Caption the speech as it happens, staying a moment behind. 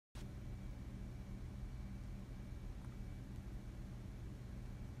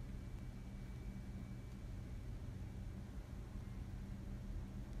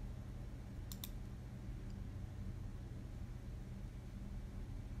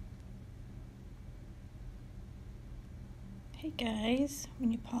Hey guys,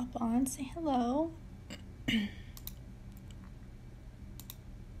 when you pop on, say hello.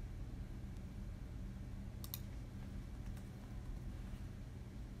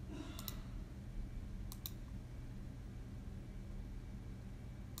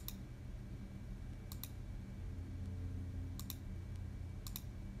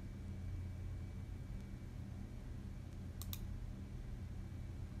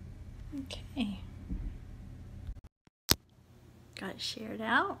 Okay. Got it shared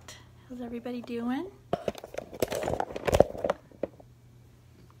out. How's everybody doing? I'm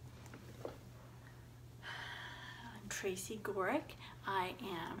Tracy Gorick. I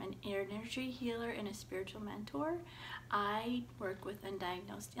am an energy healer and a spiritual mentor. I work with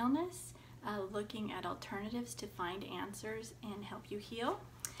undiagnosed illness, looking at alternatives to find answers and help you heal.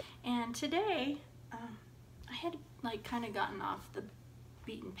 And today, I had kind of gotten off the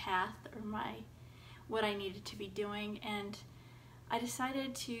beaten path or what I needed to be doing, and I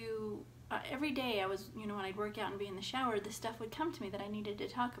decided to every day I was, when I'd work out and be in the shower, the stuff would come to me that I needed to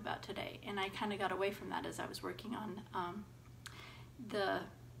talk about today, and I kind of got away from that as I was working on the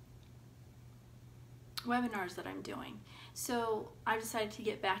webinars that I'm doing. So I decided to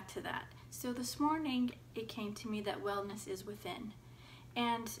get back to that. So this morning it came to me that wellness is within,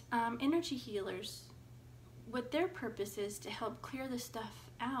 and energy healers, what their purpose is to help clear the stuff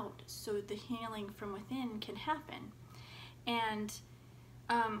out so the healing from within can happen. And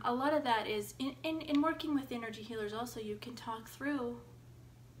a lot of that is in working with energy healers. Also, you can talk through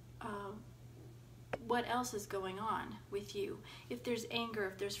what else is going on with you. If there's anger,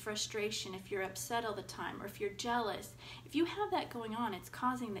 if there's frustration, if you're upset all the time, or if you're jealous, if you have that going on, it's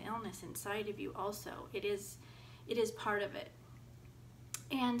causing the illness inside of you also. It is part of it.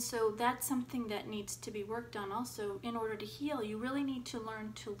 And so that's something that needs to be worked on also. In order to heal, you really need to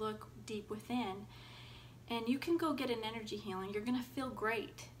learn to look deep within. And you can go get an energy healing. You're going to feel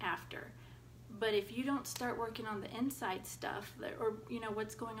great after. But if you don't start working on the inside stuff, or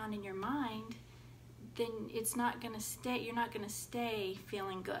what's going on in your mind, then it's not going to stay. You're not going to stay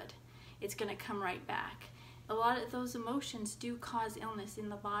feeling good. It's going to come right back. A lot of those emotions do cause illness in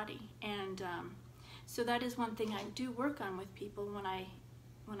the body, and so that is one thing I do work on with people when I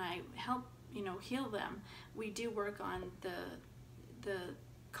help heal them. We do work on the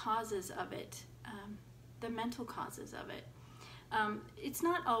causes of it. The mental causes of it. It's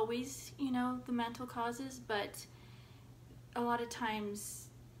not always, the mental causes, but a lot of times,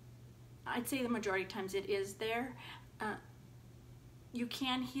 I'd say the majority of times it is there. You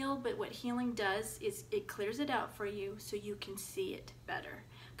can heal, but what healing does is it clears it out for you so you can see it better.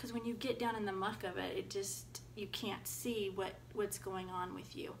 Because when you get down in the muck of it, you can't see what's going on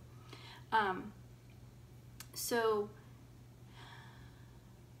with you. So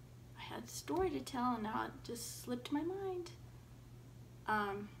I had a story to tell, and now it just slipped my mind.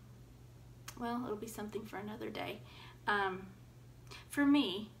 Well, it'll be something for another day. For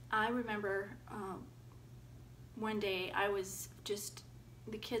me, I remember one day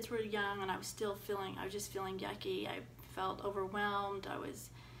the kids were young, and I was just feeling yucky. I felt overwhelmed. I was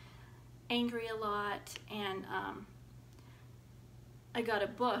angry a lot, and I got a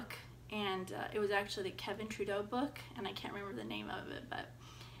book, and it was actually the Kevin Trudeau book, and I can't remember the name of it, but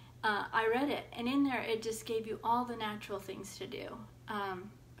I read it, and in there it just gave you all the natural things to do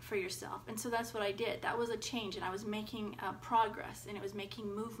for yourself. And so that's what I did. That was a change, and I was making progress, and it was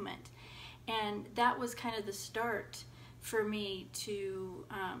making movement, and that was kind of the start for me to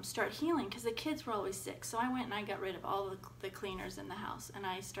start healing, because the kids were always sick. So I went and I got rid of all the cleaners in the house, and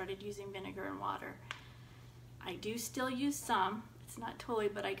I started using vinegar and water. I do still use some. It's not totally,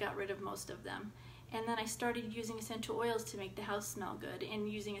 but I got rid of most of them. And then I started using essential oils to make the house smell good,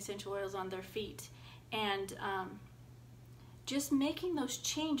 and using essential oils on their feet. And just making those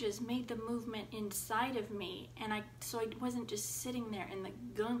changes made the movement inside of me, and so I wasn't just sitting there in the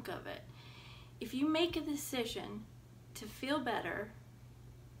gunk of it. If you make a decision to feel better,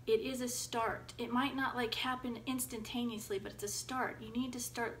 it is a start. It might not happen instantaneously, but it's a start. You need to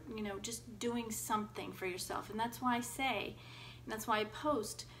start, just doing something for yourself. And that's why I say, and that's why I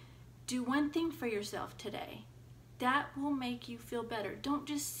post, do one thing for yourself today. That will make you feel better. Don't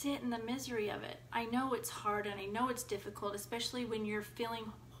just sit in the misery of it. I know it's hard, and I know it's difficult, especially when you're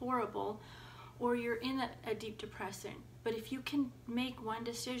feeling horrible or you're in a deep depression. But if you can make one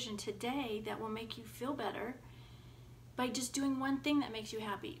decision today that will make you feel better, by just doing one thing that makes you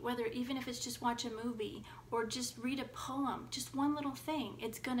happy, even if it's just watch a movie or just read a poem, just one little thing,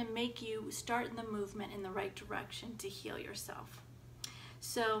 it's going to make you start the movement in the right direction to heal yourself.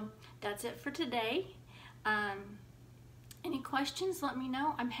 So that's it for today. Any questions, let me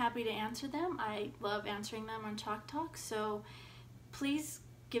know. I'm happy to answer them. I love answering them on Chalk Talk. So please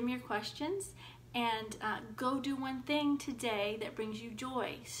give me your questions, and go do one thing today that brings you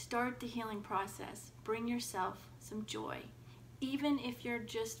joy. Start the healing process. Bring yourself some joy. Even if you're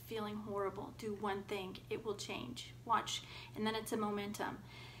just feeling horrible, do one thing. It will change. Watch. And then it's a momentum.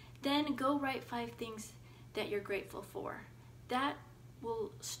 Then go write 5 things that you're grateful for. That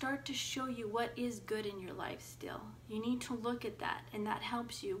will start to show you what is good in your life still. You need to look at that, and that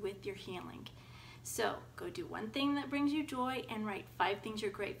helps you with your healing. So go do one thing that brings you joy and write 5 things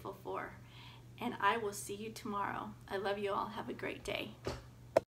you're grateful for. And I will see you tomorrow. I love you all. Have a great day.